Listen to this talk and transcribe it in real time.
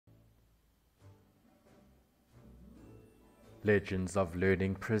Legends of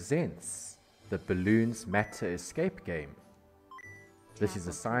Learning presents the Balloons Matter Escape game. This is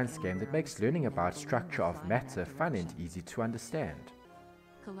a science game that makes learning about structure of matter fun and easy to understand.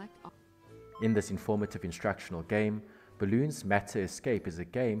 In this informative instructional game, Balloons Matter Escape is a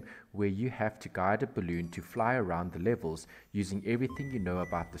game where you have to guide a balloon to fly around the levels using everything you know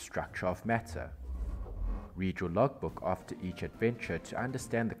about the structure of matter. Read your logbook after each adventure to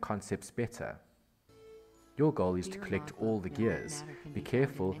understand the concepts better. Your goal is to collect all the gears. Be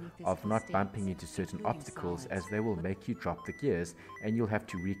careful of not bumping into certain obstacles as they will make you drop the gears and you'll have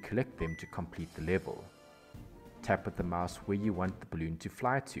to recollect them to complete the level. Tap with the mouse where you want the balloon to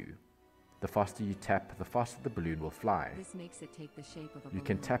fly to. The faster you tap, the faster the balloon will fly. This makes it take the shape of a You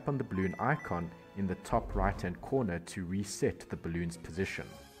can balloon. tap on the balloon icon in the top right hand corner to reset the balloon's position.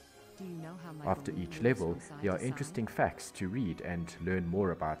 Do you know how my After balloon each moves level, from side there are to side? interesting facts to read and learn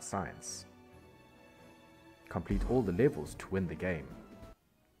more about science. Complete all the levels to win the game.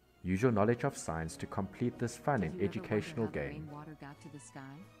 Use your knowledge of science to complete this fun Did and you ever wonder educational how the game. rainwater got to the sky?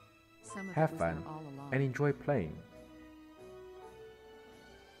 Some of Have it was there fun all along. and enjoy playing.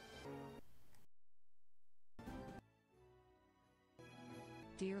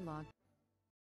 Dear log.